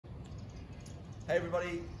Hey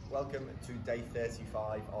everybody, welcome to day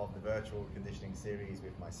 35 of the virtual conditioning series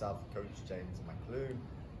with myself, Coach James McAloon,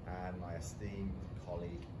 and my esteemed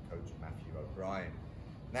colleague, Coach Matthew O'Brien.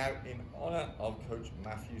 Now, in honour of Coach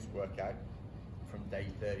Matthew's workout from day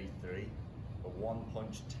 33, the 1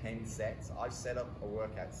 punch 10 sets, I've set up a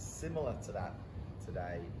workout similar to that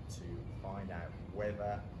today to find out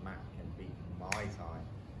whether Matt can beat my time,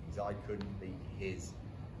 because I couldn't beat his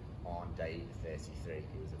on day 33. It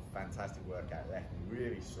was a fantastic workout, left me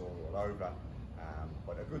really sore all over,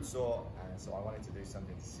 but a good sore, and so I wanted to do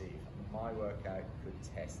something to see if my workout could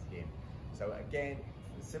test him. So again,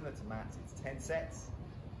 similar to Matt's, it's 10 sets.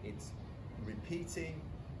 It's repeating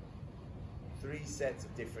 3 sets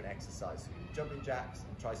of different exercises. Jumping jacks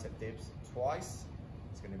and tricep dips twice.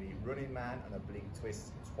 It's going to be running man and oblique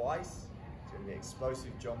twists twice. It's going to be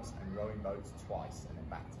explosive jumps and rowing boats twice, and then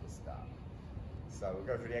back to the start. So we'll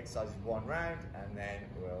go through the exercises one round, and then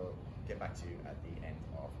we'll get back to you at the end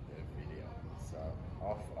of the video. So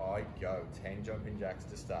off I go, 10 jumping jacks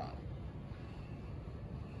to start.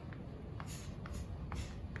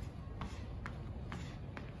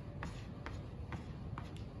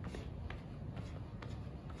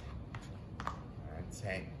 And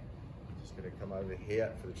 10. I'm just gonna come over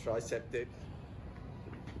here for the tricep dip.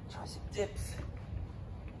 Tricep dips.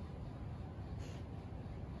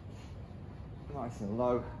 Nice and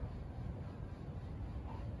low.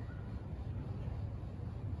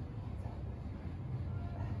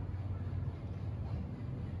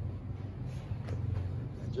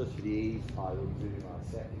 And just for the ease, I will do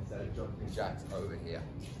my set instead of jumping jacks over here.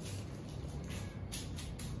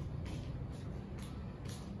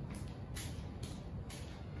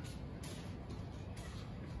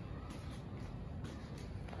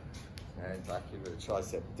 And back in with the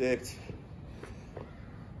tricep dipped.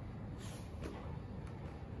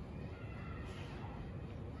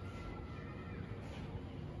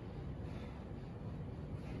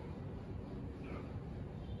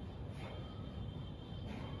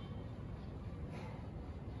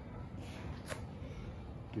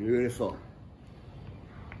 Beautiful.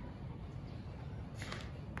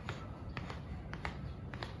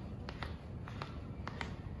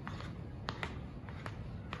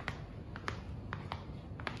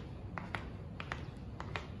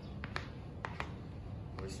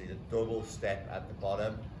 Obviously the double step at the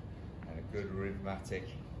bottom and a good rhythmic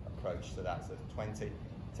approach to that. So 20,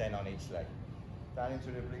 10 on each leg. Down into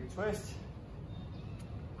the oblique twist.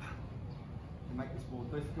 To make this more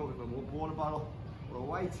difficult with a water bottle or a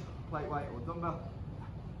weight, plate weight or dumbbell.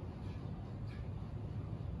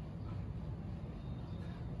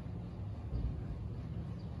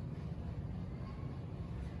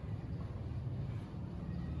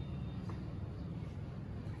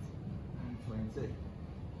 And 20.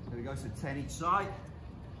 There we go, so 10 each side.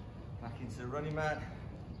 Back into the running man.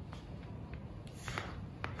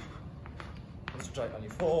 Straight on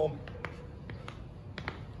your form.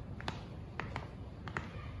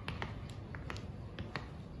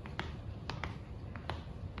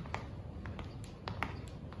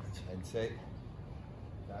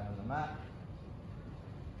 Down on the mat.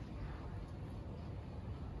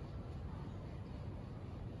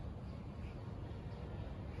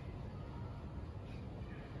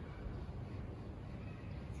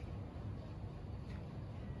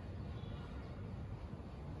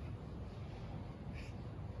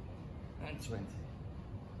 And 20.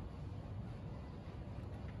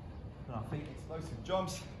 And our feet explosive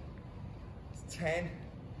jumps. It's 10.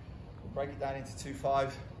 We'll break it down into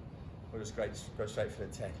 2-5. We'll just go straight for the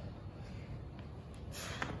 10.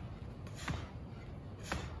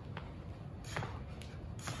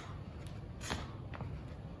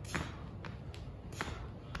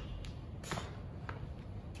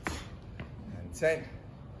 And 10. And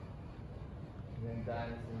then down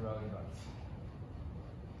into the rowing boats.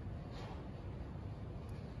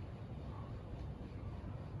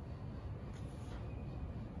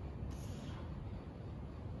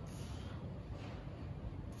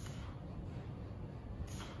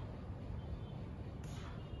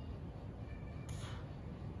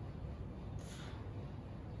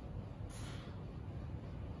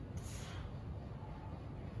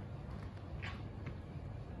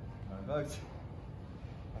 Boat,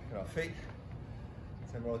 back on our feet,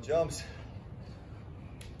 10 more jumps.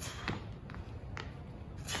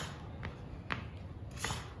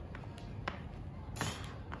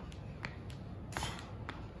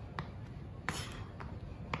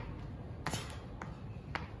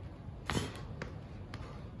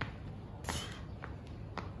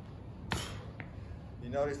 You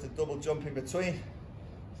notice the double jump in between,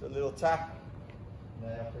 so a little tap,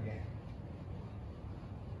 and then up again.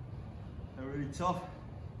 pretty tough.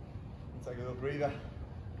 Take a little breather.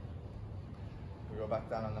 We go back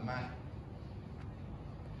down on the mat.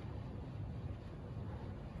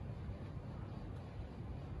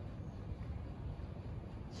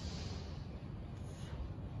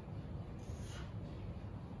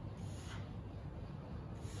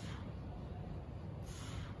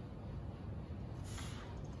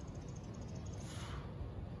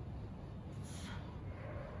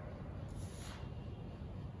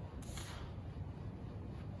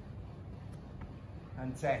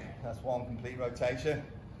 And 10, that's one complete rotation,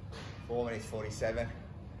 4 minutes 47.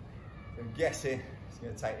 So I'm guessing it's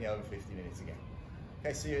going to take me over 50 minutes again.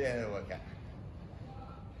 Okay, see you at the end of the workout.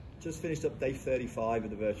 Just finished up day 35 of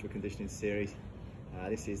the virtual conditioning series.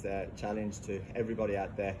 This is a challenge to everybody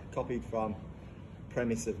out there, copied from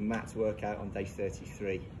premise of Matt's workout on day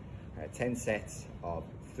 33. 10 sets of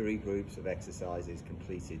 3 groups of exercises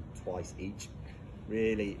completed twice each.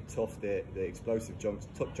 Really tough, the explosive jumps,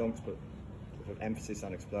 tough jumps, but with emphasis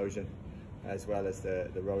on explosion, as well as the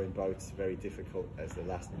rowing boats, very difficult as the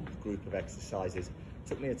last group of exercises.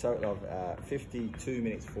 Took me a total of 52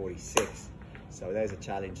 minutes 46. So there's a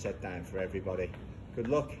challenge set down for everybody. Good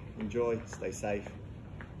luck, enjoy, stay safe,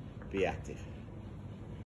 be active.